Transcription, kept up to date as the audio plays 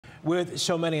With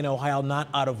so many in Ohio not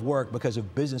out of work because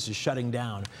of businesses shutting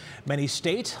down, many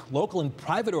state, local, and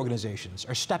private organizations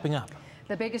are stepping up.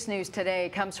 The biggest news today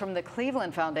comes from the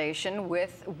Cleveland Foundation,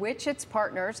 with which its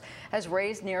partners has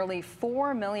raised nearly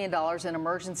 $4 million in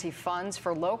emergency funds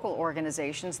for local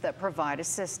organizations that provide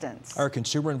assistance. Our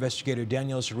consumer investigator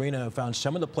Danielle Serino found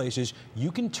some of the places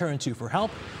you can turn to for help.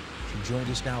 She joins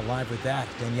us now live with that.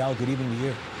 Danielle, good evening to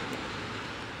you.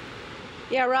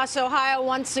 Yeah, Russ, Ohio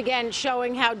once again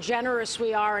showing how generous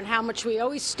we are and how much we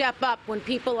always step up when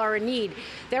people are in need.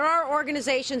 There are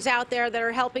organizations out there that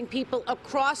are helping people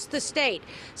across the state.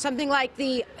 Something like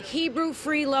the Hebrew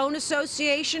Free Loan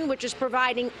Association, which is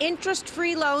providing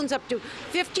interest-free loans up to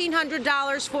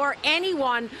 $1,500 for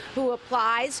anyone who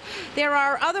applies. There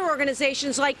are other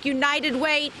organizations like United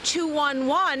Way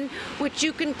 211, which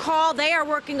you can call. They are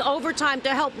working overtime to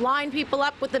help line people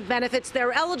up with the benefits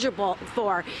they're eligible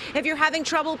for. If you're having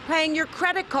trouble paying your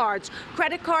credit cards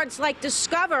like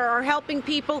Discover are helping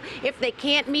people if they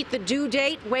can't meet the due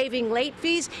date, waiving late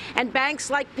fees, and banks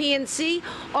like PNC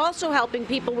also helping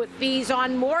people with fees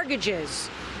on mortgages.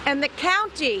 And the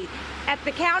county, at the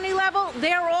county level,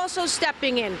 they're also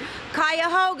stepping in.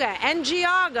 Cuyahoga and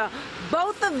Geauga,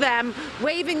 both of them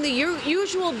waiving the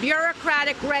usual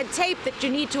bureaucratic red tape that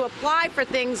you need to apply for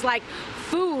things like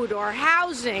food or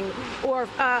housing or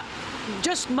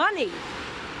just money.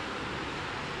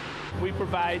 We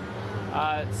provide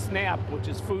SNAP, which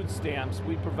is food stamps.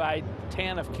 We provide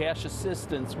TANF, cash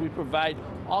assistance. We provide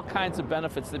all kinds of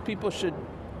benefits that people should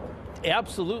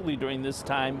absolutely, during this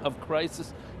time of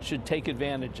crisis, should take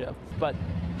advantage of. But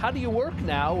how do you work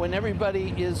now when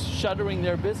everybody is shuttering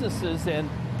their businesses and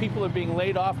people are being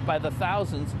laid off by the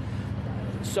thousands?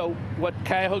 So what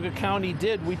Cuyahoga County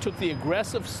did, we took the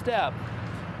aggressive step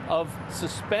of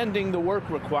suspending the work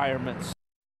requirements.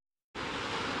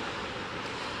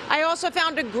 I also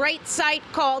found a great site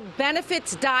called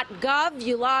benefits.gov.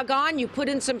 You log on, you put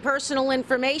in some personal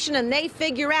information, and they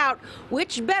figure out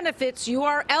which benefits you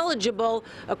are eligible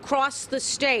across the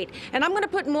state. And I'm going to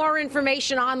put more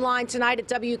information online tonight at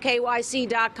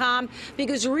WKYC.com,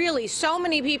 because really so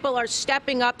many people are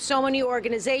stepping up, so many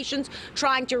organizations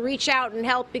trying to reach out and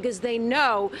help because they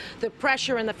know the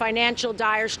pressure and the financial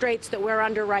dire straits that we're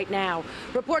under right now.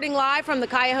 Reporting live from the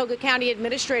Cuyahoga County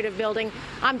Administrative Building,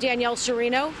 I'm Danielle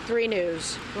Serino, 3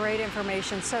 News. Great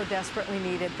information, so desperately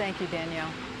needed. Thank you, Danielle.